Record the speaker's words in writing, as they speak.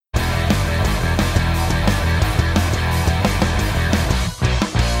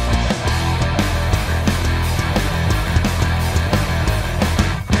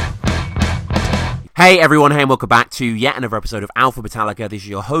Hey everyone, hey and welcome back to yet another episode of Alpha Metallica. This is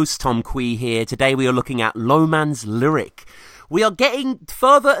your host Tom Quee here. Today we are looking at Low Man's Lyric. We are getting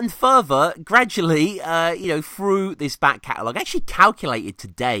further and further, gradually, through this back catalogue. I actually calculated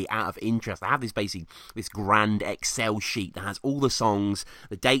today, out of interest. I have this grand Excel sheet that has all the songs,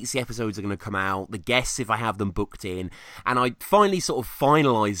 the dates the episodes are going to come out, the guests if I have them booked in, and I finally sort of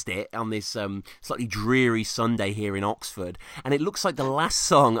finalised it on this slightly dreary Sunday here in Oxford. And it looks like the last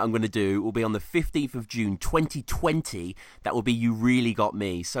song I'm going to do will be on the 15th of June, 2020. That will be You Really Got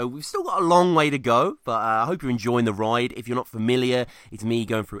Me. So we've still got a long way to go, but I hope you're enjoying the ride. If you're not familiar, it's me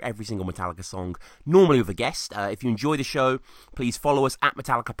going through every single Metallica song, normally with a guest. If you enjoy the show, please follow us at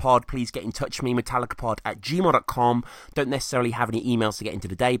MetallicaPod. Please get in touch with me, metallicapod@gmail.com. Don't necessarily have any emails to get into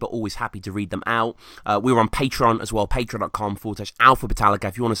today, but always happy to read them out. We're on Patreon as well, patreon.com/Alpha Metallica.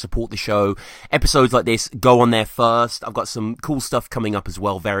 If you want to support the show, episodes like this go on there first. I've got some cool stuff coming up as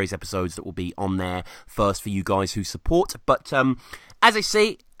well, various episodes that will be on there first for you guys who support. But as I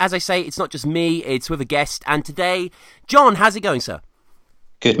say, it's not just me, it's with a guest. And today, John, how's it going, sir?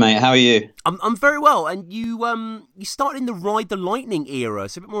 Good, mate. How are you? I'm very well. And you started in the Ride the Lightning era,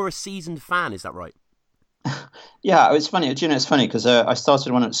 so a bit more a seasoned fan, is that right? Yeah, it's funny. Do you know, it's funny because I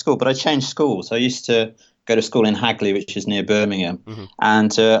started one at school, but I changed schools. I used to go to school in Hagley, which is near Birmingham,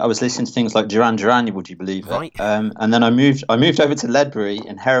 and I was listening to things like Duran Duran, would you believe it? Right. And then I moved over to Ledbury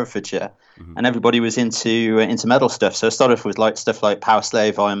in Herefordshire, and everybody was into metal stuff. So I started off with stuff like Power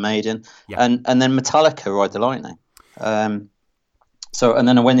Slave, Iron Maiden, and then Metallica, Ride the Lightning. And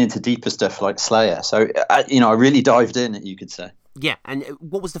then I went into deeper stuff like Slayer. So I really dived in, you could say. Yeah, and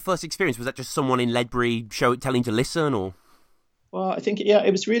what was the first experience? Was that just someone in Ledbury telling to listen, or? Well, I think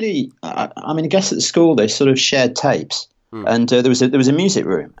it was really. I guess at the school they sort of shared tapes, and there was a music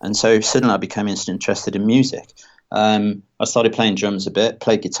room, and so suddenly I became interested in music. I started playing drums a bit,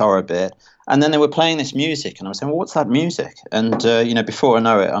 played guitar a bit, and then they were playing this music, and I was saying, well, "What's that music?" And before I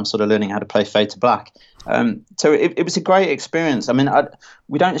know it, I'm sort of learning how to play Fade to Black. So it was a great experience. I mean,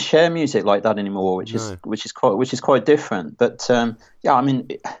 we don't share music like that anymore, which is quite different. But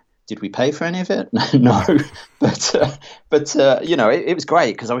did we pay for any of it? No, but it was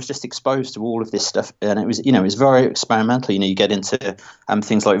great because I was just exposed to all of this stuff, and it was very experimental. You get into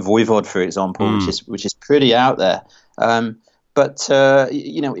things like Voivod, for example, which is pretty out there. It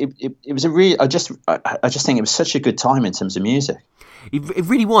was a real. I just think it was such a good time in terms of music. It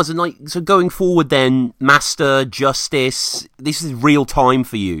really was, and so going forward, then Master, Justice, this is real time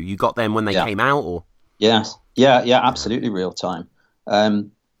for you. You got them when they came out, or? Yes, yeah, absolutely real time.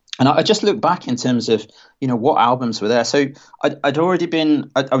 And I just look back in terms of what albums were there. So I'd already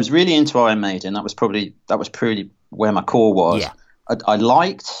been. I was really into Iron Maiden. That was pretty where my core was. Yeah. I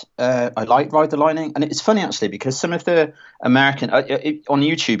liked Ride the Lightning, and it's funny actually because some of the American on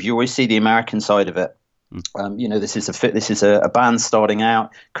YouTube you always see the American side of it. This is a band starting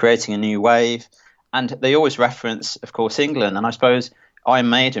out, creating a new wave, and they always reference, of course, England. And I suppose Iron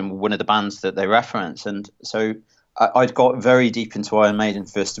Maiden were one of the bands that they reference, and so I'd got very deep into Iron Maiden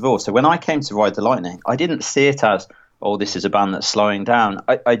first of all. So when I came to Ride the Lightning, I didn't see it as, oh, this is a band that's slowing down.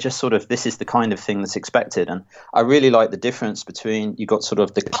 I just sort of, this is the kind of thing that's expected. And I really like the difference between, you got sort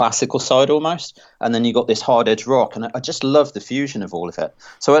of the classical side almost, and then you got this hard edge rock. And I just love the fusion of all of it.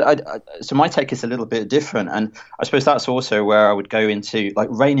 So so my take is a little bit different. And I suppose that's also where I would go into, like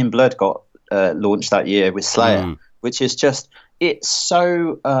Rain in Blood got launched that year with Slayer, which is just, there's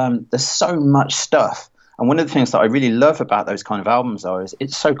so much stuff. And one of the things that I really love about those kind of albums is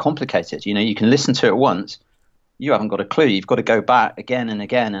it's so complicated. You can listen to it once, you haven't got a clue. You've got to go back again and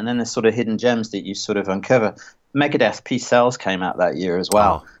again, and then there's sort of hidden gems that you sort of uncover. Megadeth, Peace Sells came out that year as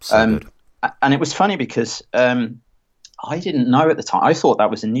well. Oh, so good. And it was funny because I didn't know at the time. I thought that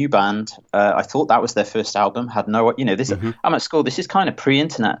was a new band. I thought that was their first album. Had no, this. I'm at school. This is kind of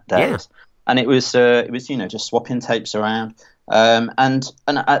pre-internet days, and it was just swapping tapes around.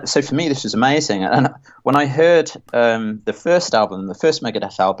 So for me, this was amazing. And when I heard the first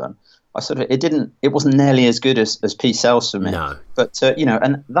Megadeth album, it wasn't nearly as good as Peace Sells for me. No. But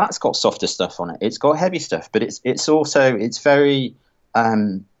and that's got softer stuff on it. It's got heavy stuff, but it's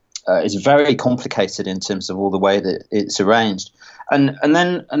very complicated in terms of all the way that it's arranged. And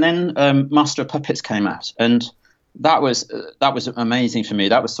then Master of Puppets came out, and that was amazing for me.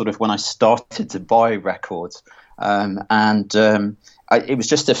 That was sort of when I started to buy records. It was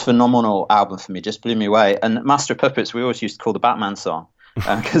just a phenomenal album for me. Just blew me away. And Master of Puppets, we always used to call the Batman song.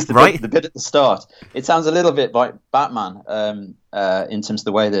 Because the bit at the start, it sounds a little bit like Batman in terms of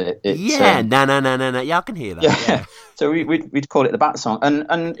the way that it. Yeah, no. Yeah, I can hear that. Yeah. So we'd call it the Bat song,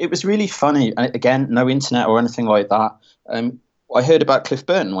 and it was really funny. And again, no internet or anything like that. I heard about Cliff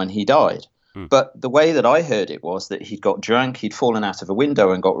Burton when he died, But the way that I heard it was that he'd got drunk, he'd fallen out of a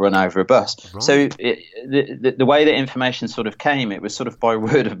window and got run over a bus. Right. So the way that information sort of came, it was sort of by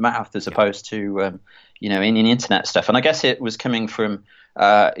word of mouth as opposed to, in internet stuff. And I guess it was coming from,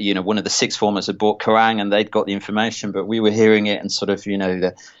 one of the sixth formers had bought Kerrang and they'd got the information, but we were hearing it and sort of, in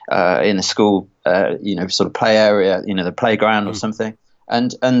the school, sort of play area, the playground or something.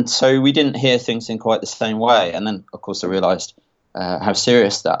 And so we didn't hear things in quite the same way. And then, of course, I realised how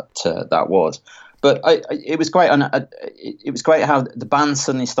serious that was. But it was great, and it was great how the band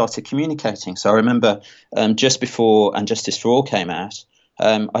suddenly started communicating. So I remember just before And Justice for All came out,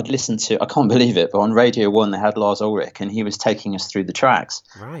 I'd listened to, I can't believe it, but on Radio 1 they had Lars Ulrich, and he was taking us through the tracks.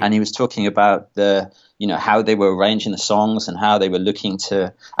 Right. And he was talking about how they were arranging the songs and how they were looking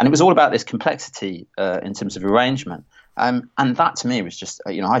to, and it was all about this complexity in terms of arrangement. And that to me was just,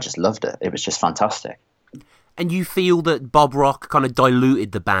 I just loved it. It was just fantastic. And you feel that Bob Rock kind of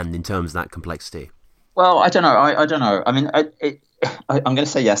diluted the band in terms of that complexity? Well, I don't know. I don't know. I mean, I'm going to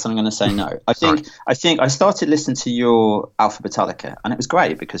say yes, and I'm going to say no. I think I started listening to your Alpha Metallica, and it was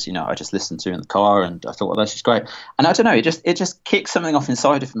great because I just listened to it in the car, and I thought, well, that's just great. And I don't know, it just kicked something off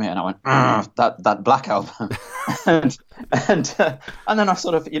inside of me, and I went, that Black Album, and then I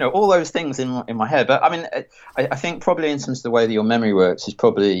sort of all those things in my head. But I mean, I think probably in terms of the way that your memory works is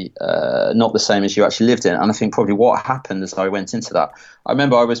probably not the same as you actually lived in, and I think probably what happened as I went into that. I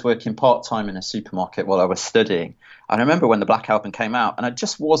remember I was working part-time in a supermarket while I was studying. And I remember when the Black Album came out, and I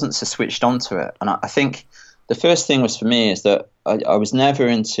just wasn't so switched onto it. And I think the first thing was for me is that I was never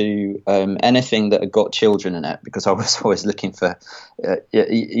into anything that had got children in it, because I was always looking for,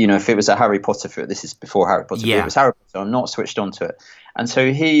 if it was a Harry Potter film, this is before Harry Potter, if it was Harry Potter, I'm not switched onto it. And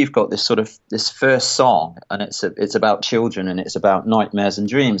so here you've got this this first song, and it's about children, and it's about nightmares and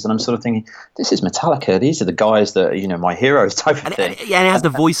dreams. And I'm sort of thinking, this is Metallica. These are the guys that are, my heroes type of thing. And it has the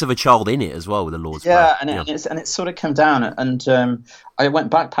voice of a child in it as well with the Lord's Prayer. Yeah, and it's sort of come down. And I went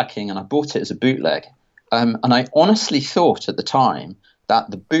backpacking and I bought it as a bootleg. And I honestly thought at the time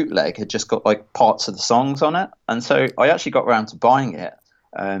that the bootleg had just got like parts of the songs on it. And so I actually got around to buying it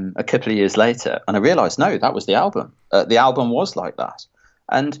a couple of years later, and I realized, no, that was the album. The album was like that.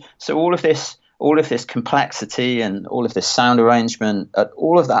 And so all of this complexity and all of this sound arrangement,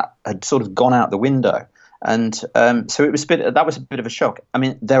 all of that had sort of gone out the window. And so that was a bit of a shock. I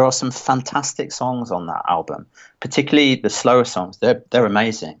mean, there are some fantastic songs on that album, particularly the slower songs. They're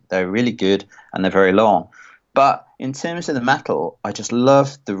amazing. They're really good, and they're very long. But in terms of the metal, I just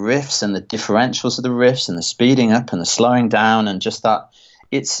love the riffs and the differentials of the riffs and the speeding up and the slowing down, and just that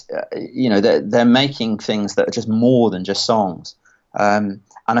it's they're making things that are just more than just songs. And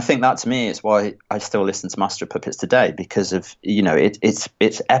I think that to me is why I still listen to Master of Puppets today, because of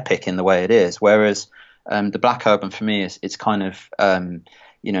it's epic in the way it is. Whereas the Black Album for me it's kind of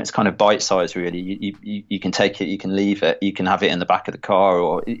it's kind of bite size really. You can take it, you can leave it, you can have it in the back of the car,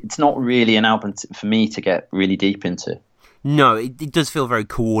 or it's not really an album for me to get really deep into. No, it does feel very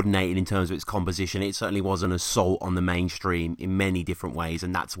coordinated in terms of its composition. It certainly was an assault on the mainstream in many different ways,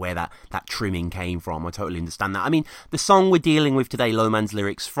 and that's where that trimming came from. I totally understand that. I mean, the song we're dealing with today, Low Man's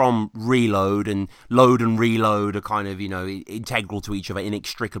Lyrics, from Reload, and Load and Reload are kind of, integral to each other,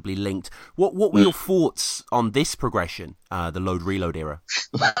 inextricably linked. What were your thoughts on this progression, the Load Reload era?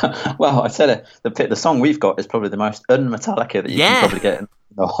 Well, I said the song we've got is probably the most un-Metallica that you can probably get in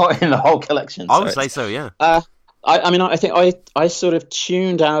the whole collection. I would say so, yeah. I think I sort of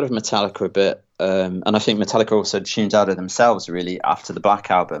tuned out of Metallica a bit, and I think Metallica also tuned out of themselves really after the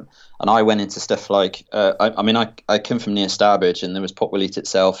Black Album. And I went into stuff like, I come from near Stourbridge, and there was Pop Will Eat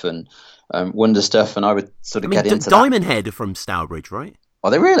Itself and Wonder Stuff, and I would sort of get into Diamond Head are from Stourbridge, right?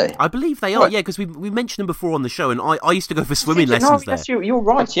 Are they really? I believe they are, yeah, because we mentioned them before on the show, and I used to go for swimming lessons there. Yes, you're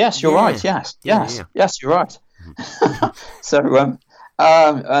right. Yes, you're right. Yes, yes, you're right. So,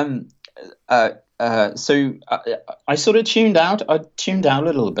 so I sort of tuned out. I tuned out a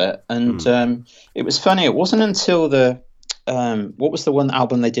little bit, and it was funny. It wasn't until what was the one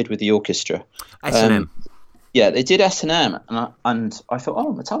album they did with the orchestra? S&M. Yeah, they did S&M, and I thought,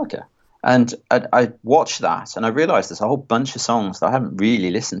 oh, Metallica. And I watched that, and I realised there's a whole bunch of songs that I haven't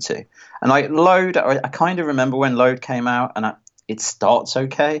really listened to. And like Load, I kind of remember when Load came out, and it starts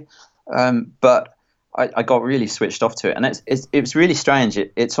okay, but I got really switched off to it, and it was really strange.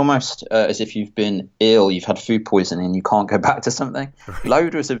 It's almost as if you've been ill, you've had food poisoning, and you can't go back to something. Right.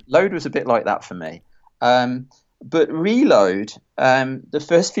 Load was a bit like that for me. But Reload, the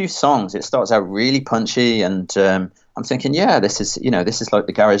first few songs, it starts out really punchy, and I'm thinking, yeah, this is like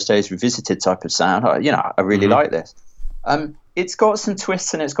the Garage Days Revisited type of sound. I really like this. It's got some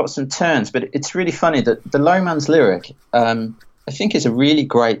twists and it's got some turns, but it's really funny that the Low Man's Lyric. I think it's a really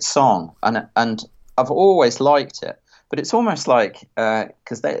great song, and I've always liked it. But it's almost like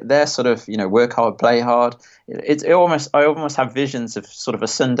because they're sort of work hard, play hard. I almost have visions of sort of a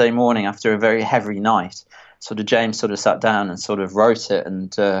Sunday morning after a very heavy night. Sort of James sort of sat down and sort of wrote it,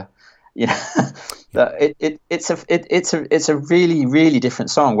 and it's a really, really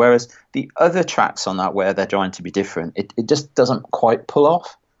different song. Whereas the other tracks on that, where they're trying to be different, it just doesn't quite pull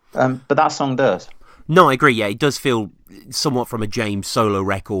off. But that song does. No, I agree. Yeah, it does feel somewhat from a James solo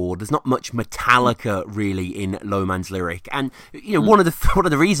record. There's not much Metallica really in Low Man's Lyric, and one of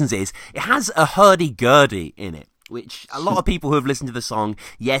the reasons is it has a hurdy-gurdy in it, which a lot of people who have listened to the song,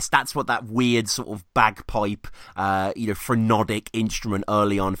 yes, that's what that weird sort of bagpipe, phonetic instrument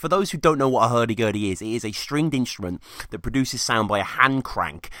early on. For those who don't know what a hurdy-gurdy is, it is a stringed instrument that produces sound by a hand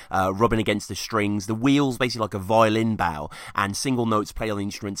crank rubbing against the strings. The wheel's basically like a violin bow, and single notes played on the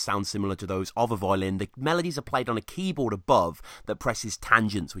instrument sound similar to those of a violin. The melodies are played on a keyboard above that presses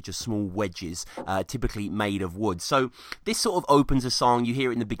tangents, which are small wedges, typically made of wood. So this sort of opens a song. You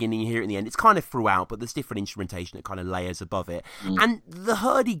hear it in the beginning, you hear it in the end. It's kind of throughout, but there's different instrumentation kind of layers above it. And the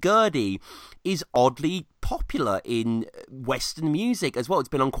hurdy-gurdy is oddly popular in Western music as well. It's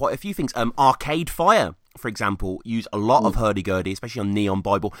been on quite a few things. Arcade Fire, for example, use a lot of hurdy-gurdy, especially on Neon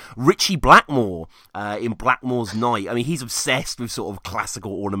Bible. Richie Blackmore in Blackmore's Night. I mean, he's obsessed with sort of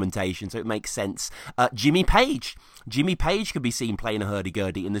classical ornamentation, so it makes sense. Jimmy Page could be seen playing a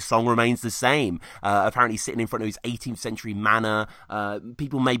hurdy-gurdy, and the song remains the same. Apparently sitting in front of his 18th century manor.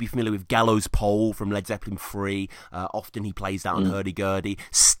 People may be familiar with Gallows Pole from Led Zeppelin 3. Often he plays that on hurdy-gurdy.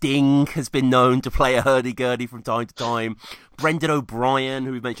 Sting has been known to play a hurdy-gurdy from time to time. Brendan O'Brien,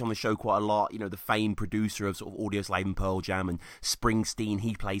 who we've mentioned on the show quite a lot, the famed producer of sort of Audioslave and Pearl Jam, and Springsteen,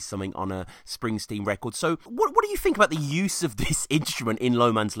 he plays something on a Springsteen record. So what do you think about the use of this instrument in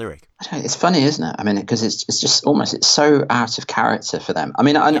Low Man's Lyric? It's funny, isn't it? I mean, because it's just almost, it's so out of character for them. I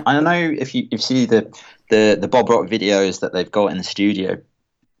mean, I know if you see the Bob Rock videos that they've got in the studio,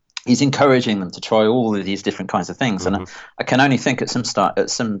 he's encouraging them to try all of these different kinds of things. And I can only think at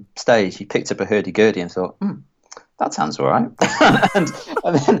some stage he picked up a hurdy-gurdy and thought, that sounds all right.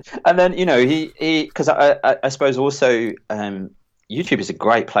 and then he because I suppose also YouTube is a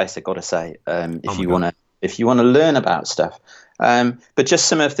great place, I've got to say, if you want to learn about stuff. But just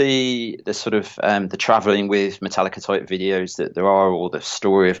some of the sort of the traveling with Metallica type videos that there are, or the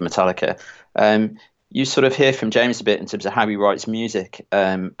story of Metallica, you sort of hear from James a bit in terms of how he writes music,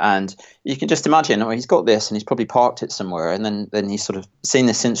 and you can just imagine, he's got this and he's probably parked it somewhere, and then he's sort of seen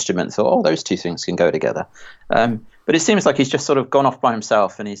this instrument and thought, those two things can go together. But it seems like he's just sort of gone off by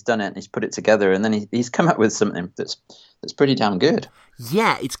himself and he's done it and he's put it together, and then he's come up with something that's pretty damn good.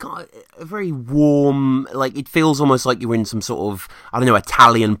 Yeah, it's got a very warm, like, it feels almost like you're in some sort of, I don't know,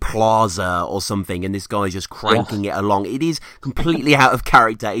 Italian plaza or something, and this guy's just cranking it along. It is completely out of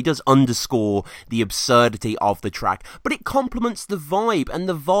character. It does underscore the absurdity of the track, but it complements the vibe, and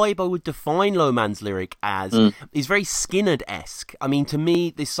the vibe I would define Low Man's Lyric as is very Skynyrd-esque. I mean, to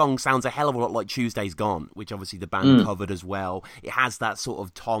me, this song sounds a hell of a lot like Tuesday's Gone, which obviously the band covered as well. It has that sort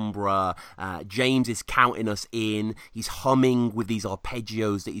of timbre. James is counting us in. He's humming with these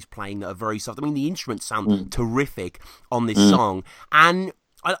arpeggios that he's playing that are very soft. I mean, the instruments sound terrific on this song, and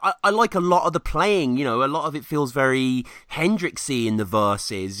I like a lot of the playing. A lot of it feels very Hendrixy in the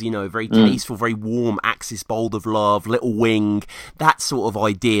verses, very tasteful, very warm. Axis Bold of Love, Little Wing, that sort of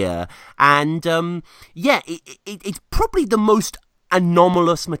idea. And it's probably the most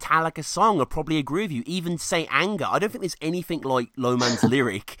anomalous Metallica song. I probably agree with you. Even say Anger, I don't think there's anything like Low Man's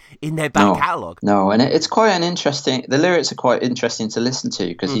Lyric in their back catalogue. No, and it's quite an interesting, the lyrics are quite interesting to listen to,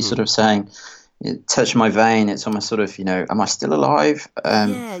 because he's sort of saying, touch my vein. It's almost sort of, am I still alive?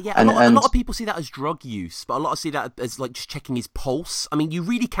 A lot of people see that as drug use, but a lot see that as like just checking his pulse. I mean, you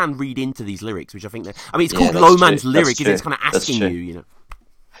really can read into these lyrics, which I think it's called Low Man's Lyric, it's kind of asking you.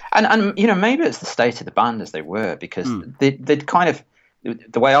 And maybe it's the state of the band as they were, because they'd kind of,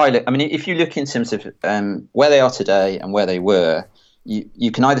 the way I look, I mean, if you look in terms of where they are today and where they were,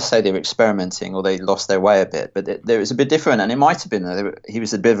 you can either say they were experimenting or they lost their way a bit, but there was a bit different, and it might have been he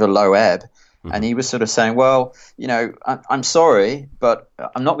was a bit of a low ebb, and he was sort of saying, well, I'm sorry, but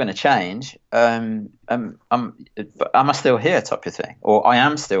I'm not going to change. Am I still here, type of thing, or I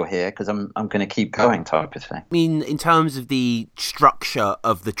am still here because I'm going to keep going, type of thing. I mean, in terms of the structure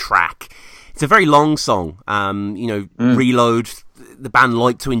of the track, it's a very long song. Reload the band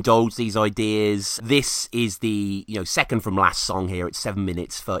like to indulge these ideas. This is the second from last song here. It's 7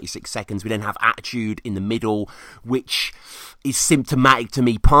 minutes 36 seconds. We then have Attitude in the middle, which is symptomatic to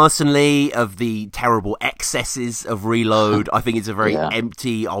me personally of the terrible excesses of Reload. I think it's a very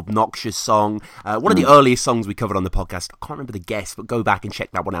empty, obnoxious song. One of the earliest songs we covered on the podcast. I can't remember the guest, but go back and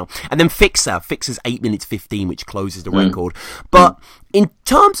check that one out. And then Fixer's 8 minutes 15, which closes the record. But in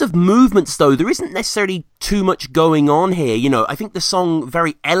terms of movements, though, there isn't necessarily too much going on here. I think the song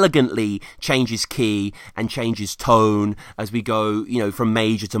very elegantly changes key and changes tone as we go, from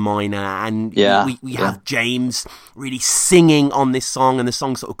major to minor. And we have James really singing on this song, and the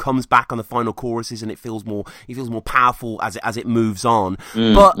song sort of comes back on the final choruses, and it feels more powerful as it moves on.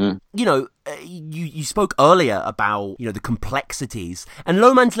 But you spoke earlier about the complexities, and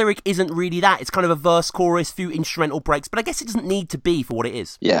Low Man's Lyric isn't really that. It's kind of a verse, chorus, few instrumental breaks, but I guess it doesn't need to be for what it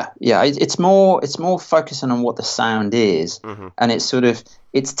is. It's more focusing on what the sound is, and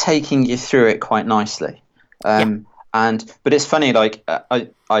it's taking you through it quite nicely. But it's funny, like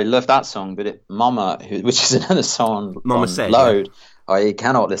I love that song, but Mama, which is another song Mama on said, I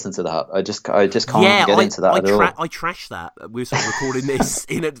cannot listen to that. I just can't get into that at all. I trashed that. We were sort of recording this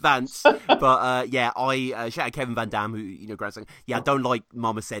in advance, but I shout out Kevin Van Dam, who great song. I don't like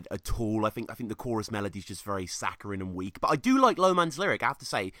Mama Said at all. I think the chorus melody is just very saccharine and weak. But I do like Low Man's Lyric. I have to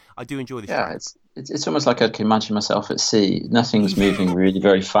say, I do enjoy this track. It's almost like I can imagine myself at sea. Nothing's moving really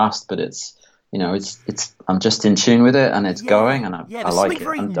very fast, but it's I'm just in tune with it, and it's going, and I like it. There's something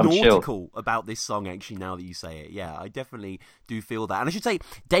very nautical about this song, actually, now that you say it. Yeah, I definitely do feel that. And I should say,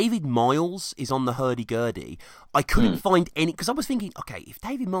 David Miles is on the hurdy-gurdy. I couldn't find any, because I was thinking, okay, if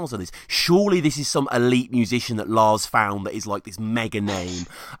David Miles on this, surely this is some elite musician that Lars found that is like this mega name.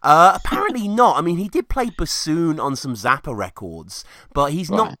 Apparently not. I mean, he did play bassoon on some Zappa records, but he's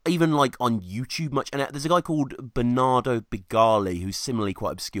not even like on YouTube much. And there's a guy called Bernardo Bigali, who's similarly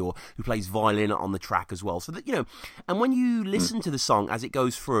quite obscure, who plays violin on the track as well. So that, and when you listen to the song as it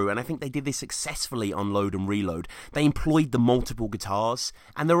goes through, and I think they did this successfully on Load and Reload, they employed the multiple guitars,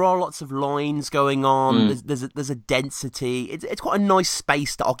 and there are lots of lines going on. There's a density. It's quite a nice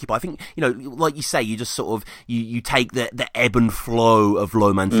space to occupy. I think, like you say, you just sort of you take the ebb and flow of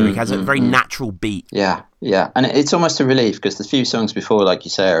Low Man's Lyric. It has a very natural beat. Yeah, and it's almost a relief, because the few songs before, like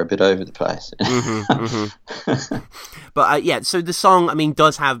you say, are a bit over the place. But so the song, I mean,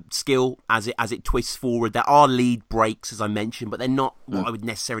 does have skill as it twists forward. There are lead breaks, as I mentioned, but they're not what I would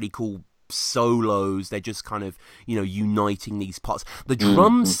necessarily call solos. They're just kind of uniting these parts. The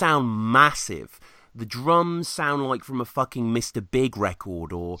drums sound massive. The drums sound like from a fucking Mr. Big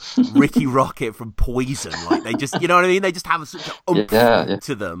record or Ricky Rocket from Poison. Like, they just, you know what I mean? They just have a sort of oomph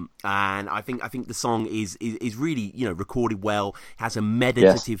to them. And I think the song is really, recorded well, has a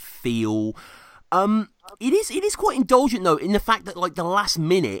meditative feel. It is quite indulgent, though, in the fact that, like, the last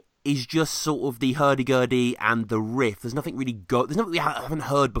minute is just sort of the hurdy-gurdy and the riff. There's nothing really there's nothing we haven't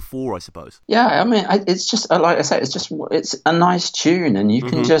heard before, I suppose. Yeah, I mean, it's just, like I say, it's a nice tune, and you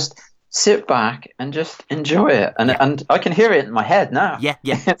can just sit back and just enjoy it, and I can hear it in my head now. Yeah.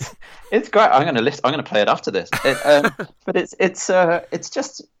 It's great. I'm going to play it after this. But it's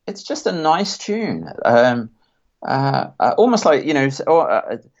just a nice tune. Almost like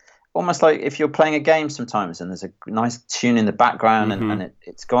almost like if you're playing a game sometimes, and there's a nice tune in the background, and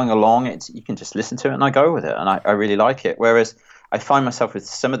it's going along. You can just listen to it, and I go with it, and I really like it. Whereas I find myself with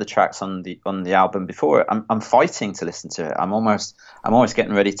some of the tracks on the album before, I'm fighting to listen to it. I'm almost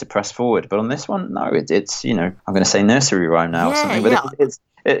getting ready to press forward. But on this one, no, it's I'm going to say nursery rhyme now or something. But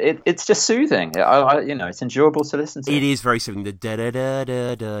it's just soothing. It's enjoyable to listen to. It is very soothing. The da da da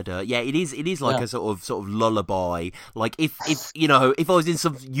da da da. Yeah, it is like a sort of lullaby. Like if I was in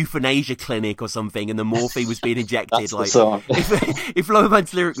some euthanasia clinic or something, and the morphine was being injected, like if Low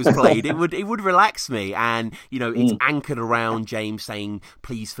Man's Lyric was played, it would relax me. And it's anchored around James saying,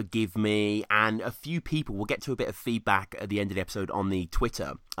 "Please forgive me," and a few people. We'll get to a bit of feedback at the end of the episode on the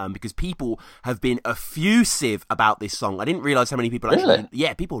Twitter, because people have been effusive about this song. I didn't realize how many people actually.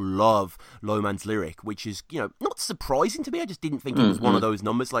 Yeah, people love Low Man's Lyric, which is, not surprising to me. I just didn't think it was one of those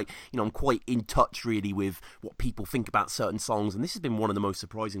numbers. Like, I'm quite in touch really with what people think about certain songs, and this has been one of the most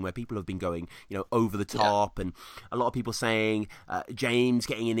surprising, where people have been going, over the top, and a lot of people saying James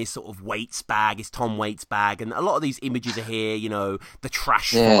getting in his sort of Waits bag, his Tom Waits bag, and a lot of these images are here, the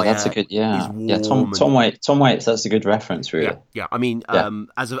trash fire. Yeah, that's a good, Tom Waits, that's a good reference, really. Yeah. I mean,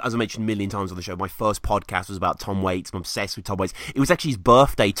 as I mentioned a million times on the show, my first podcast was about Tom Waits. I'm obsessed with Tom Waits. It was actually his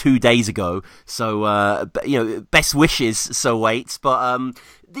birthday 2 days ago, so best wishes, Sir Waits. But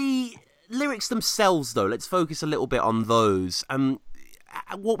the lyrics themselves, though, let's focus a little bit on those.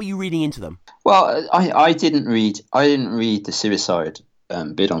 What were you reading into them? Well, I didn't read the suicide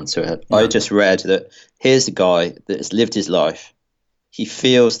bit onto it. No. I just read that here's a guy that has lived his life. He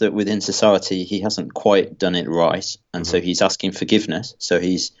feels that within society he hasn't quite done it right, and so he's asking forgiveness. So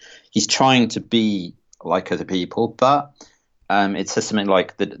he's trying to be like other people, but it says something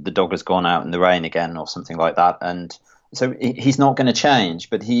like the dog has gone out in the rain again, or something like that, and so he's not going to change.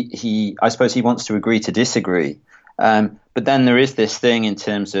 But he I suppose he wants to agree to disagree. But then there is this thing in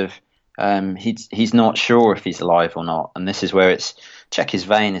terms of he's not sure if he's alive or not, and this is where it's check his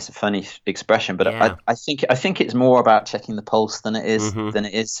vein is a funny expression, but Yeah. I think it's more about checking the pulse than it is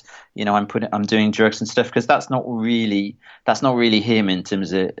I'm doing drugs and stuff, because that's not really him in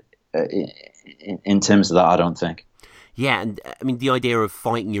terms of that, I don't think. Yeah, and I mean the idea of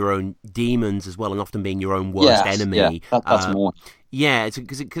fighting your own demons as well, and often being your own worst enemy. Yeah, that's more. Yeah,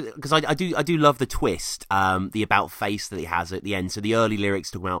 because I do love the twist, the about face that he has at the end. So the early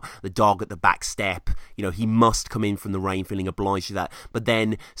lyrics talk about the dog at the back step. You know, he must come in from the rain, feeling obliged to that. But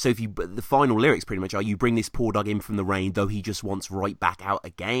then, the final lyrics pretty much are, you bring this poor dog in from the rain, though he just wants right back out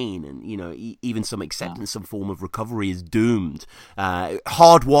again. And you know, even some acceptance, some form of recovery is doomed,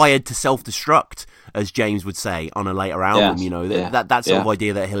 hardwired to self-destruct, as James would say on a later album. Yes. You know, that sort of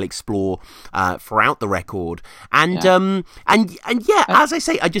idea that he'll explore throughout the record, and yeah, as I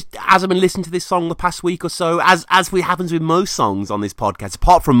say, as I've been listening to this song the past week or so, as happens with most songs on this podcast,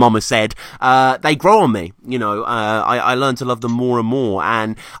 apart from Mama Said, they grow on me. You know, I learn to love them more and more,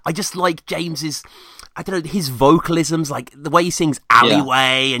 and I just like James's, I don't know, his vocalisms, like the way he sings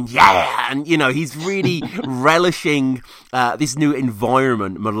Alleyway and you know, he's really relishing this new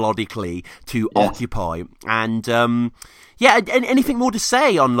environment melodically to occupy. And and anything more to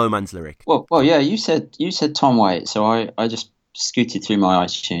say on Low Man's Lyric? Well, yeah, you said Tom Waits, so I just scooted through my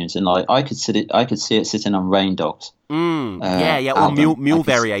iTunes, and like I could see it sitting on Rain Dogs. Or Mule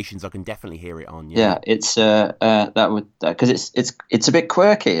Variations. I can definitely hear it on. Yeah, it's because it's a bit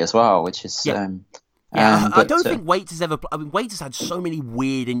quirky as well, which is. I don't think Waits has ever. I mean, Waits has had so many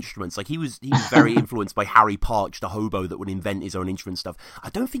weird instruments. Like he was very influenced by Harry Parch, the hobo that would invent his own instrument stuff. I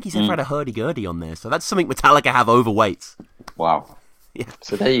don't think he's ever had a hurdy-gurdy on there. So that's something Metallica have over Waits. Wow. Yeah.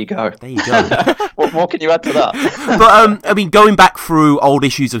 So there you go. There you go. What more can you add to that? But I mean, going back through old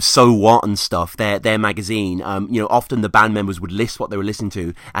issues of So What and stuff, their magazine, you know, often the band members would list what they were listening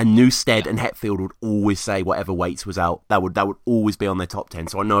to, and Newsted and Hetfield would always say whatever Waits was out, that would always be on their top 10.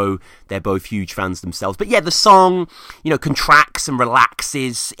 So I know they're both huge fans themselves. But yeah, the song, you know, contracts and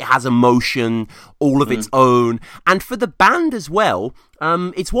relaxes. It has emotion, all of its own, and for the band as well.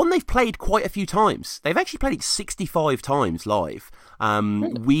 It's one they've played quite a few times. They've actually played it 65 times live.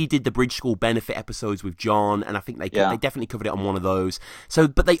 We did the Bridge School benefit episodes with John, and I think they definitely covered it on one of those. So,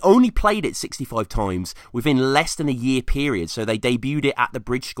 but they only played it 65 times within less than a year period. So they debuted it at the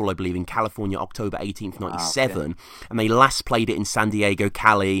Bridge School, I believe, in California, October 18th, 97. And they last played it in San Diego,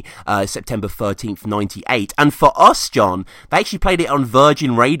 Cali, September 13th, 98. And for us, John, they actually played it on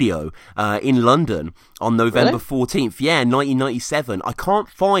Virgin Radio in London on November 14th. Yeah, 1997. I can't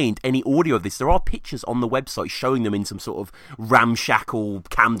find any audio of this. There are pictures on the website showing them in some sort of ramshackle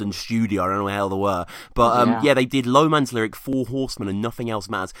Camden studio. I don't know how they were. But they did Low Man's Lyric, Four Horsemen, and Nothing Else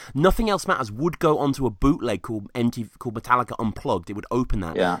Matters. Nothing Else Matters would go onto a bootleg called Metallica Unplugged. It would open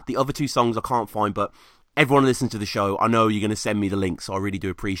that. Yeah. The other two songs I can't find, but everyone listens to the show, I know you're going to send me the link, so I really do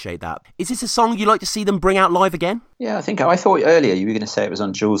appreciate that. Is this a song you'd like to see them bring out live again? Yeah, I thought earlier you were going to say it was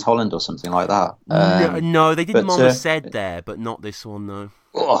on Jules Holland or something like that. No, they did Mama Said there, but not this one, though.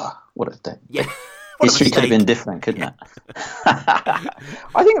 Oh, what a day. Yeah. History could have been different, couldn't it?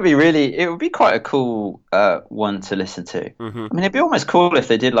 I think it would be quite a cool one to listen to. I mean, it'd be almost cool if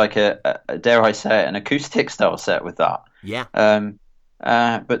they did like a dare I say it, an acoustic style set with that. Yeah.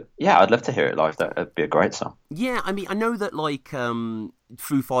 But yeah, I'd love to hear it live. That'd be a great song. Yeah, I mean, I know that like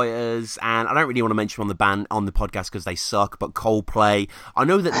Foo Fighters, and I don't really want to mention on the podcast because they suck, but Coldplay, I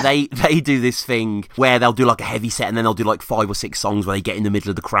know that they do this thing where they'll do like a heavy set and then they'll do like 5 or 6 songs where they get in the middle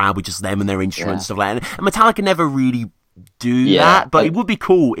of the crowd with just them and their instruments, stuff like that. And Metallica never really do that, but it would be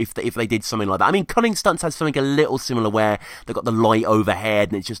cool if they did something like that. I mean, Cunning Stunts has something a little similar where they've got the light overhead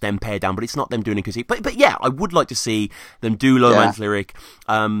and it's just them pared down, but it's not them doing it. But yeah, I would like to see them do Low Man's Lyric.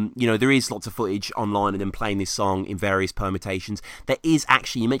 You know, there is lots of footage online of them playing this song in various permutations. There is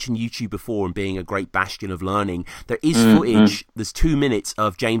actually, you mentioned YouTube before and being a great bastion of learning. There is footage. There's 2 minutes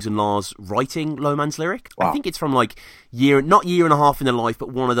of James and Lars writing Low Man's Lyric. Wow. I think it's from like not year and a half in their life, but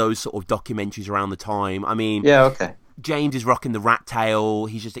one of those sort of documentaries around the time. I mean, yeah, okay. James is rocking the rat tail.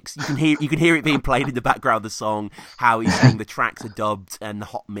 He's just you can hear it being played in the background of the song. How he's saying the tracks are dubbed and the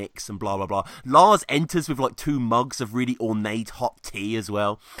hot mix and blah blah blah. Lars enters with like 2 mugs of really ornate hot tea as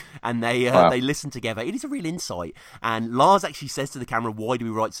well, and they listen together. It is a real insight. And Lars actually says to the camera, "Why do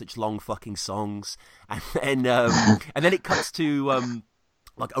we write such long fucking songs?" And then it cuts to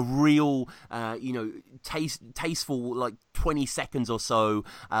like a real, tasteful, like 20 seconds or so.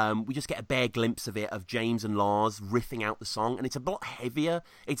 We just get a bare glimpse of it, of James and Lars riffing out the song, and it's a lot heavier.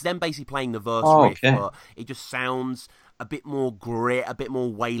 It's them basically playing the verse riff, but it just sounds a bit more grit, a bit more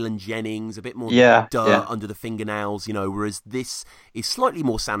Waylon Jennings, a bit more dirt under the fingernails, whereas this is slightly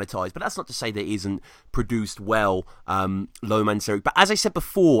more sanitized. But that's not to say that it isn't produced well, Low Man's Lyric. But as I said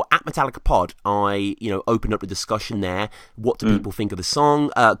before, at Metallica Pod, I, opened up the discussion there. What do people think of the song?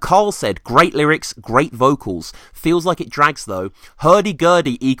 Carl said, great lyrics, great vocals. Feels like it drags, though.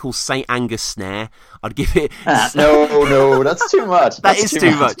 Hurdy-gurdy equals St. Angus snare. I'd give it... No, that's too much. That is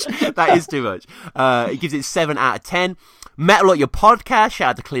too much. That is too much. It gives it 7 out of 10. Metal at your podcast.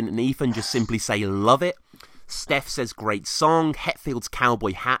 Shout out to Clint and Ethan. Just simply say love it. Steph says great song. Hetfield's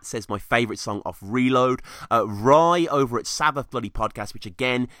Cowboy Hat says my favourite song off Reload. Rye over at Sabbath Bloody Podcast, which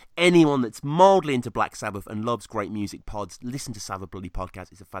again, anyone that's mildly into Black Sabbath and loves great music pods, listen to Sabbath Bloody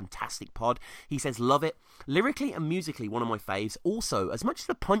Podcast. It's a fantastic pod. He says love it. Lyrically and musically, one of my faves. Also, as much as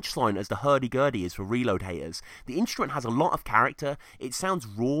the punchline as the hurdy-gurdy is for Reload haters, the instrument has a lot of character. It sounds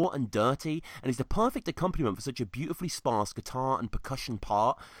raw and dirty, and is the perfect accompaniment for such a beautifully sparse guitar and percussion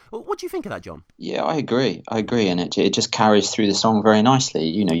part. What do you think of that, John? Yeah, I agree, and it just carries through the song very nicely.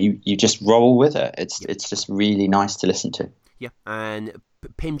 You just roll with it. It's just really nice to listen to. Yeah, and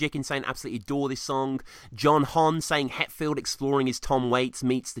Pim Jicken saying absolutely adore this song. John Hon saying Hetfield exploring his Tom Waits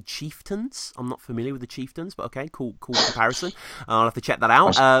meets the Chieftains. I'm not familiar with the Chieftains, but okay, cool comparison. I'll have to check that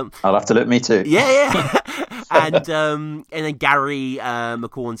out. I'll have to look, me too. Yeah. And then Gary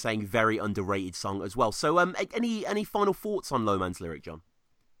McCorn saying very underrated song as well. So any final thoughts on Low Man's Lyric, John?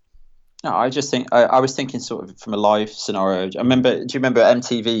 No, I just think I was thinking sort of from a live scenario. Do you remember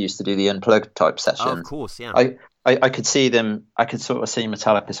MTV used to do the Unplugged type session? Oh, of course, yeah. I could see them. I could sort of see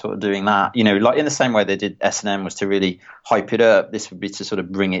Metallica sort of doing that. Like in the same way they did S&M was to really hype it up. This would be to sort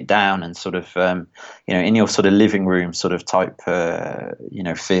of bring it down and sort of in your sort of living room sort of type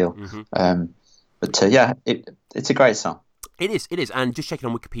feel. Mm-hmm. It's a great song. It is. And just checking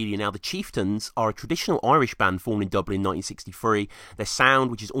on Wikipedia now, the Chieftains are a traditional Irish band formed in Dublin in 1963. Their sound,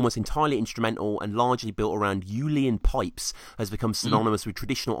 which is almost entirely instrumental and largely built around Uilleann pipes, has become synonymous with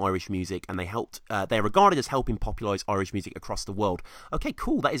traditional Irish music, and they're regarded as helping popularise Irish music across the world. Okay,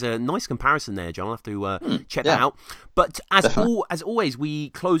 cool. That is a nice comparison there, John. I'll have to check that out. But as always,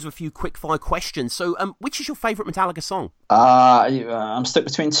 we close with a few quick-fire questions. So, which is your favourite Metallica song? I'm stuck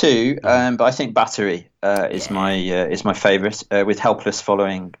between 2, but I think Battery is my favourite. With Helpless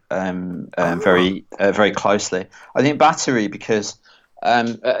following very closely. I think Battery because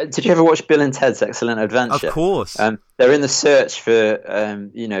did you ever watch Bill and Ted's Excellent Adventure? Of course. They're in the search for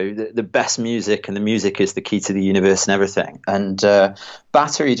the best music, and the music is the key to the universe and everything. And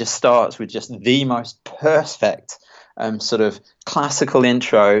Battery just starts with just the most perfect sort of classical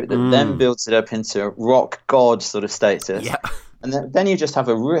intro that then builds it up into rock god sort of status. Yeah. And then you just have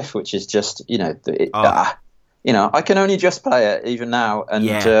a riff which is just I can only just play it even now, and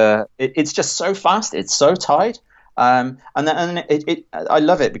it's just so fast. It's so tight, I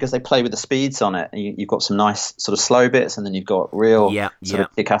love it because they play with the speeds on it. And you've got some nice sort of slow bits, and then you've got real sort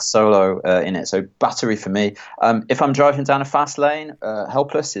of kick-ass solo in it. So Battery for me. If I'm driving down a fast lane,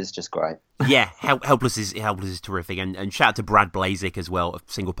 Helpless is just great. Yeah, Helpless is terrific, and shout out to Brad Blazik as well of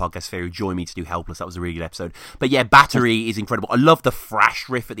Single Podcast Fair, who joined me to do Helpless. That was a really good episode. But yeah, Battery is incredible. I love the thrash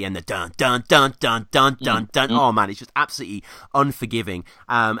riff at the end, the dun dun dun dun dun dun dun. Oh man, it's just absolutely unforgiving.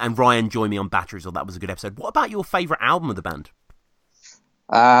 And Ryan joined me on Battery as well. That was a good episode. What about your favourite album of the band?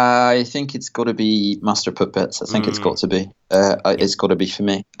 I think it's got to be Master of Puppets. I think it's got to be. It's got to be for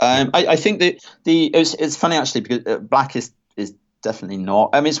me. I think that it's funny actually because Black is definitely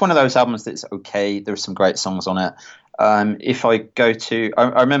not. I mean, it's one of those albums that's okay. There's some great songs on it. If I go to,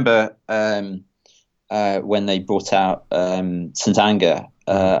 I remember when they brought out St. Anger,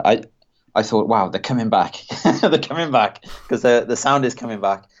 I thought, wow, they're coming back. They're coming back because the sound is coming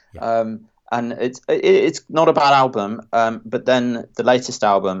back. Yeah. And it's not a bad album, but then the latest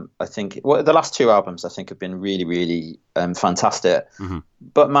album, I think, the last 2 albums, I think, have been really, really fantastic. Mm-hmm.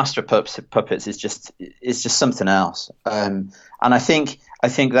 But Master of Puppets is just something else. And I think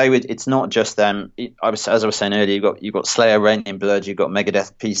they would. It's not just them. As I was saying earlier, you've got Slayer, Rain in Blood, you've got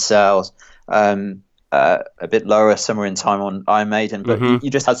Megadeth, Peace Cells. a bit lower somewhere in time on Iron Maiden, but you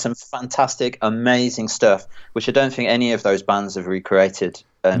just had some fantastic, amazing stuff, which I don't think any of those bands have recreated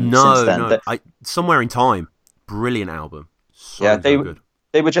since then. No, Somewhere in Time, brilliant album. So good.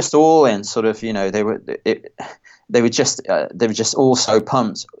 They were just all in sort of, they were just all so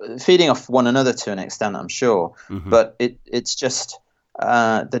pumped, feeding off one another to an extent, I'm sure. But it's just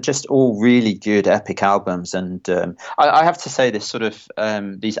they're just all really good, epic albums. And I have to say, this sort of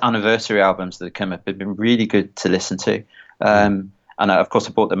these anniversary albums that have come up have been really good to listen to. And of course,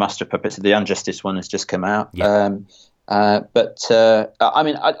 I bought the Master of Puppets. The Unjustice one has just come out. Yeah. But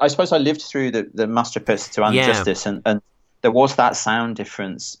I suppose I lived through the Master of Puppets to Unjustice, and there was that sound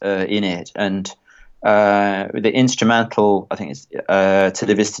difference in it, and the instrumental, I think it's "To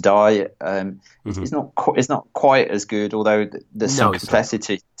Live Is to Die," is not quite as good, although there's some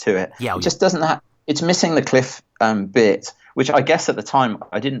complexity to it. Yeah, it just doesn't have. It's missing the Cliff bit, which I guess at the time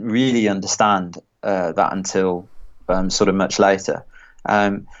I didn't really understand that until sort of much later.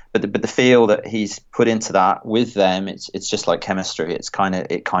 But the feel that he's put into that with them, it's just like chemistry. It kind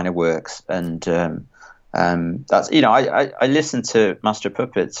of works, and that's I listen to Master of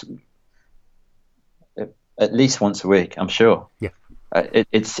Puppets at least once a week, I'm sure. Yeah,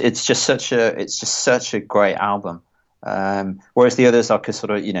 it's just such a great album. Whereas the others, I could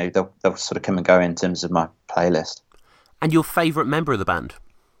sort of they'll sort of come and go in terms of my playlist. And your favourite member of the band?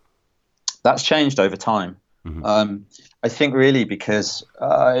 That's changed over time. I think really because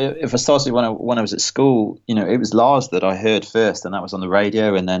if I started when I was at school, it was Lars that I heard first, and that was on the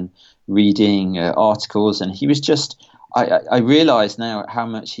radio, and then reading articles, and he was just. I realised now how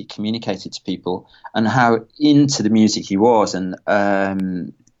much he communicated to people and how into the music he was, and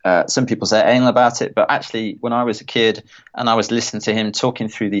some people say anal about it, but actually when I was a kid and I was listening to him talking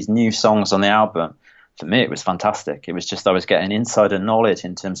through these new songs on the album, for me it was fantastic. It was just I was getting insider knowledge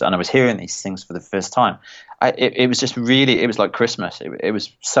in terms, and I was hearing these things for the first time. It was just really, it was like Christmas. It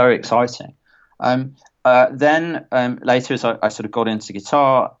was so exciting. Then later, as I sort of got into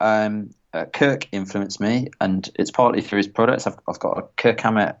guitar, Kirk influenced me, and it's partly through his products. I've got a Kirk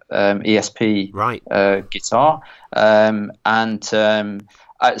Hammett ESP guitar,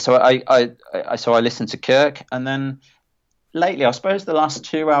 so I listened to Kirk, and then lately, I suppose the last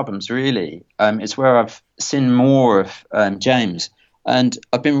two albums really, it's where I've seen more of James, and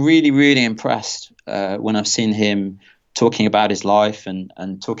I've been really, really impressed when I've seen him talking about his life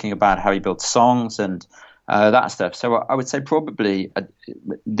and talking about how he built songs and that stuff. So I would say probably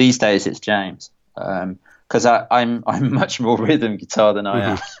these days it's James, because I'm much more rhythm guitar than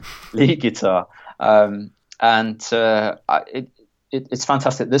I am lead guitar, it's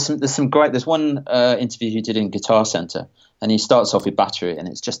fantastic. There's some great. There's one interview he did in Guitar Center, and he starts off with Battery, and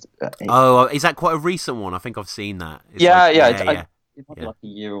it's just. Is that quite a recent one? I think I've seen that. It's It might be like a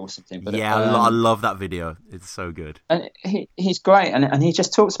year or something. But I love that video. It's so good. And he's great, and he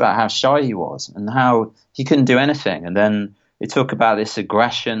just talks about how shy he was and how he couldn't do anything, and then they talk about this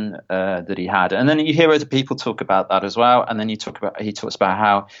aggression that he had, and then you hear other people talk about that as well, and then he talks about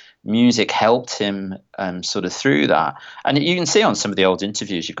how music helped him sort of through that, and you can see on some of the old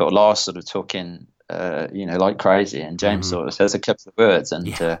interviews you've got Lars sort of talking like crazy, and James sort of says a couple of words, and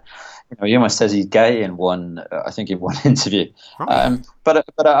he almost says he's gay in one interview, right. But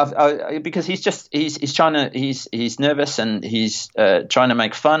because he's nervous, and he's trying to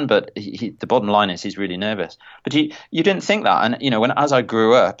make fun, but the bottom line is he's really nervous. But you didn't think that, and as I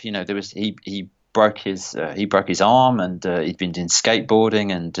grew up, there was he broke his arm, and he'd been doing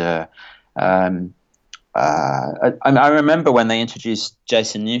skateboarding, and I remember when they introduced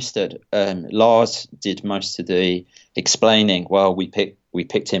Jason Newsted, Lars did most of the explaining. Well, we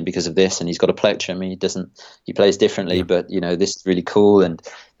picked him because of this, and he's got a plectrum. He plays differently, but this is really cool. And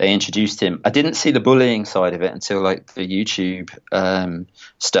they introduced him. I didn't see the bullying side of it until like the YouTube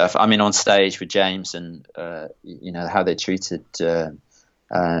stuff. I mean, on stage with James, and how they treated him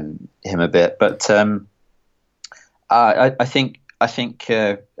a bit. But I think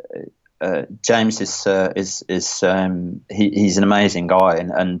James is he's an amazing guy,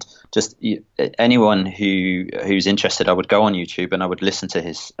 and just anyone who's interested, I would go on YouTube and I would listen to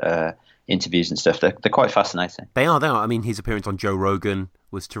his interviews and stuff. They're quite fascinating. They are. I mean, his appearance on Joe Rogan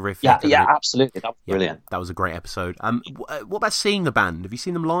was terrific. Yeah, absolutely. That was brilliant. That was a great episode. What about seeing the band? Have you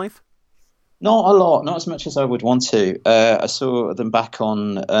seen them live? Not a lot, not as much as I would want to. I saw them back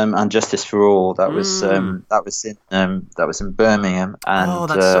on "And Justice for All." That was in Birmingham.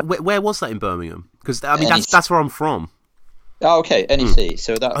 And where was that in Birmingham? Because I mean, that's where I'm from. Oh, okay, NEC.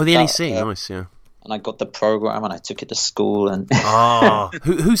 So that. Oh, the NEC, nice, yeah. And I got the program, and I took it to school, and.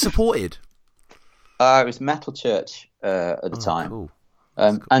 Who supported? It was Metal Church at the time. Cool.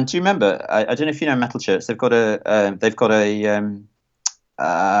 And do you remember? I don't know if you know Metal Church. Uh, they've got a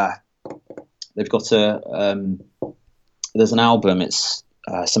there's an album. It's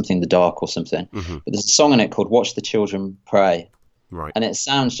something in the dark or something. Mm-hmm. But there's a song in it called "Watch the Children Pray," Right. and it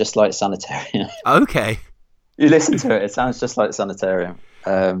sounds just like Sanitarium. Okay. You listen to it; it sounds just like Sanitarium.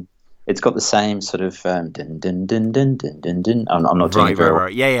 It's got the same sort of dun dun dun dun dun dun dun. I'm not doing it very well.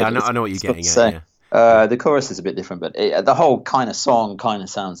 Right. Yeah. I know what you're getting at. Yeah. The chorus is a bit different, but the whole kind of song kind of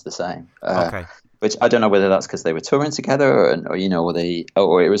sounds the same. Okay. Which I don't know whether that's because they were touring together,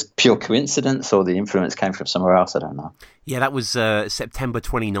 or it was pure coincidence, or the influence came from somewhere else. I don't know. Yeah, that was September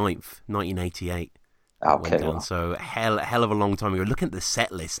 29th, 1988. Okay, well. So hell of a long time ago. Looking at the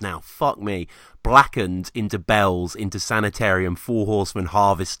set list now, fuck me. Blackened into Bells, into Sanitarium, Four Horsemen,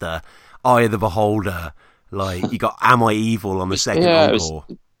 Harvester, Eye of the Beholder. Like you got Am I Evil on the second encore.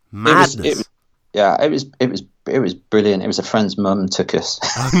 Madness. It was brilliant. It was a friend's mum took us.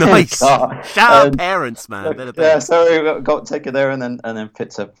 Oh, nice. Shout out parents, man. So we got taken there and then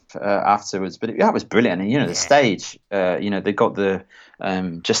picked up afterwards. But it was brilliant. And the stage. They got the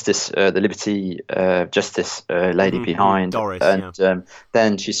Justice, the Liberty Justice lady behind, Doris, and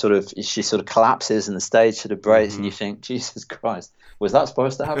then she sort of collapses and the stage sort of breaks, and you think, Jesus Christ, was that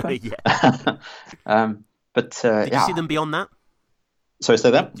supposed to happen? Yeah. Did you see them beyond that? Sorry,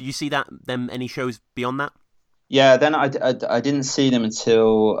 say that. Did you see them any shows beyond that? Yeah, then I didn't see them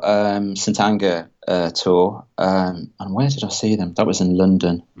until St Anger tour. And where did I see them? That was in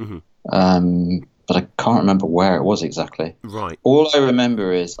London. Mm-hmm. But I can't remember where it was exactly. Right. All I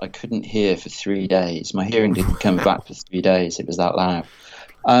remember is I couldn't hear for 3 days. My hearing didn't come back for 3 days. It was that loud.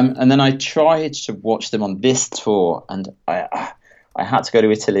 And then I tried to watch them on this tour, and I had to go to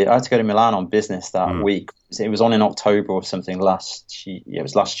Italy. I had to go to Milan on business that week. It was on in October or something it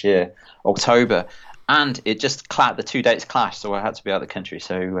was last year, October. And it just the 2 dates clashed, so I had to be out of the country.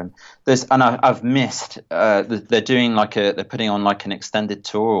 So I've missed. They're doing they're putting on like an extended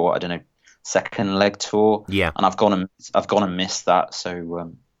tour, or I don't know, second leg tour. Yeah. And I've gone and missed that.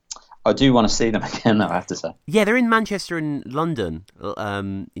 So I do want to see them again, though, I have to say. Yeah, they're in Manchester and London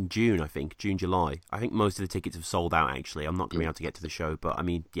in June, I think, July. I think most of the tickets have sold out, actually. I'm not going to be able to get to the show, but I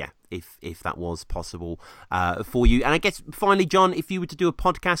mean, yeah, if that was possible for you. And I guess finally, John, if you were to do a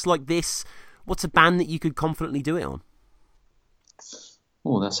podcast like this, what's a band that you could confidently do it on?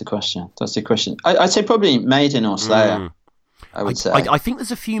 Oh, that's a question. I'd say probably Maiden or Slayer. I would say. I think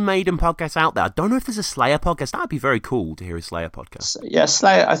there's a few Maiden podcasts out there. I don't know if there's a Slayer podcast. That would be very cool to hear a Slayer podcast. Yeah,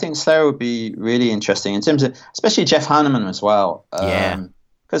 Slayer. I think Slayer would be really interesting in terms of, especially Jeff Hanneman as well. Yeah.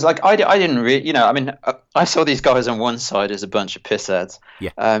 Because I didn't really, I saw these guys on one side as a bunch of pissheads.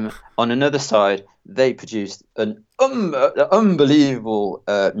 Yeah. On another side, they produced an unbelievable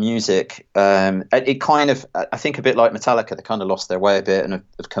music. It kind of, I think, a bit like Metallica. They kind of lost their way a bit and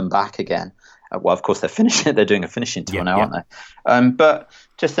have come back again. Well, of course, they're doing a finishing tour now, aren't they? But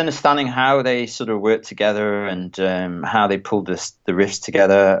just understanding how they sort of work together and how they pulled the riffs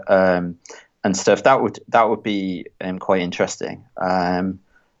together and stuff, that would be quite interesting.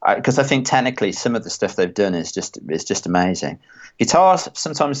 Because I think technically some of the stuff they've done is just amazing. Guitars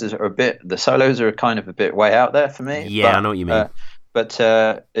sometimes the solos are kind of a bit way out there for me. Yeah, I know what you mean.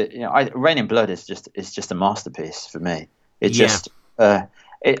 Rain in Blood is just a masterpiece for me.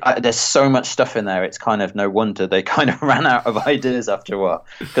 There's so much stuff in there. It's kind of no wonder they kind of ran out of ideas after a while,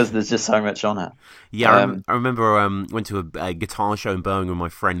 because there's just so much on it. Yeah, I remember went to a guitar show in Birmingham with my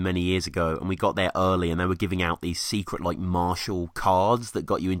friend many years ago, and we got there early, and they were giving out these secret like Marshall cards that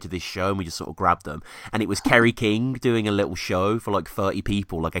got you into this show, and we just sort of grabbed them. And it was Kerry King doing a little show for like 30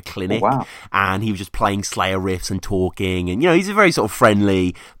 people, like a clinic. Oh, wow. And he was just playing Slayer riffs and talking, and he's a very sort of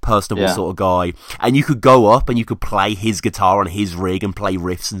friendly, personable sort of guy. And you could go up and you could play his guitar on his rig and play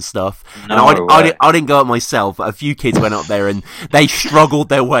riffs and stuff. And I didn't go up myself, but a few kids went up there and they struggled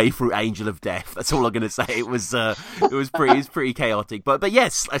their way through Angel of Death. That's all I'm going to say. It was pretty chaotic, but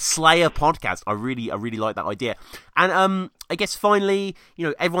yes, a Slayer podcast. I really like that idea. And I guess finally,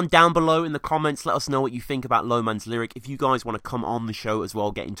 everyone down below in the comments, let us know what you think about Low Man's Lyric. If you guys want to come on the show as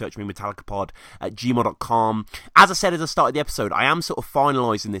well, get in touch with me, metallicapod@gmail.com. As I said at the start of the episode, I am sort of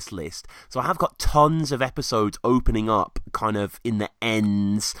finalising this list, so I have got tons of episodes opening up kind of in the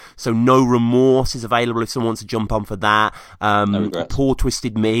ends, so No Remorse is available if someone wants to jump on for that. Poor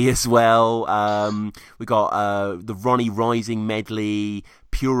Twisted Me as well. We got the Ronnie Rising medley,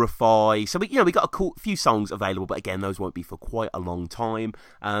 Purify. So we got a few songs available, but again, those won't be for quite a long time.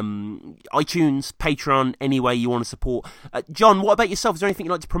 iTunes, Patreon, any way you want to support. John, what about yourself? Is there anything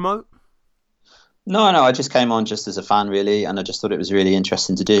you'd like to promote? No, I just came on just as a fan, really, and I just thought it was really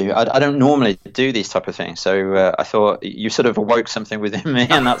interesting to do. I don't normally do these type of things, so I thought you sort of awoke something within me,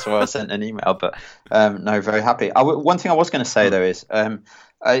 and that's why I sent an email. But no, very happy. One thing I was going to say though is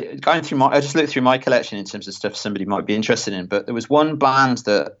I just looked through my collection in terms of stuff somebody might be interested in. But there was one band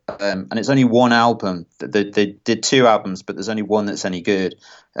that, and it's only one album. They did two albums, but there's only one that's any good.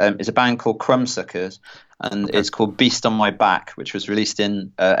 It's a band called Crumbsuckers, and it's called Beast on My Back, which was released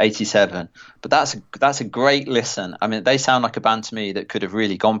in '87. But that's a great listen. I mean, they sound like a band to me that could have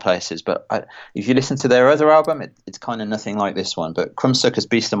really gone places. But if you listen to their other album, it's kind of nothing like this one. But Crumbsuckers'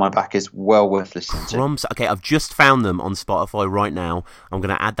 Beast on My Back is well worth listening to. Okay, I've just found them on Spotify right now. I'm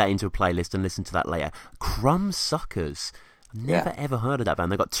going to add that into a playlist and listen to that later. Crumbsuckers. Never ever heard of that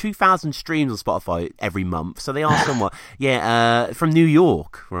band. They've got 2,000 streams on Spotify every month, so they are somewhat from New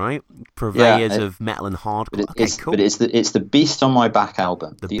York, right? Purveyors of metal and hardcore. But it's the Beast on My Back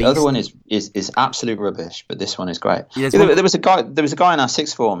album. The other one is absolute rubbish, but this one is great. There was a guy in our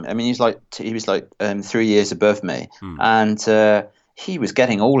sixth form. I mean, he was like 3 years above me, and he was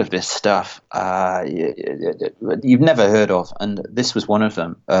getting all of this stuff you've never heard of, and this was one of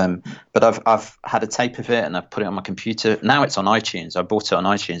them. But I've had a tape of it, and I've put it on my computer. Now it's on iTunes. I bought it on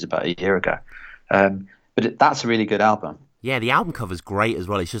iTunes about a year ago. But that's a really good album. Yeah, the album cover's great as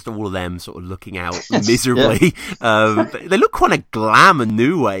well. It's just all of them sort of looking out miserably. They look kind of glam and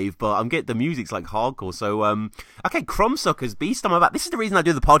new wave, but I'm getting the music's like hardcore. So, okay, Crumbsuckers, Beast on My Back. This is the reason I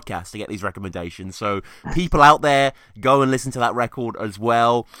do the podcast, to get these recommendations. So, people out there, go and listen to that record as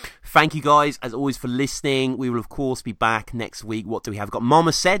well. Thank you guys, as always, for listening. We will, of course, be back next week. What do we have? We've got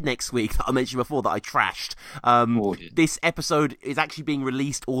Mama Said next week that I mentioned before that I trashed. This episode is actually being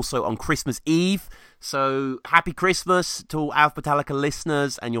released also on Christmas Eve. So, happy Christmas to all Alpha Metallica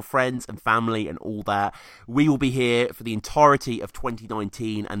listeners and your friends and family and all that. We will be here for the entirety of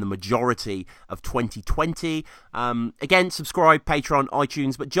 2019 and the majority of 2020. Again, subscribe, Patreon,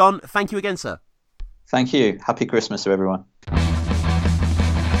 iTunes. But John, thank you again, sir. Thank you. Happy Christmas to everyone.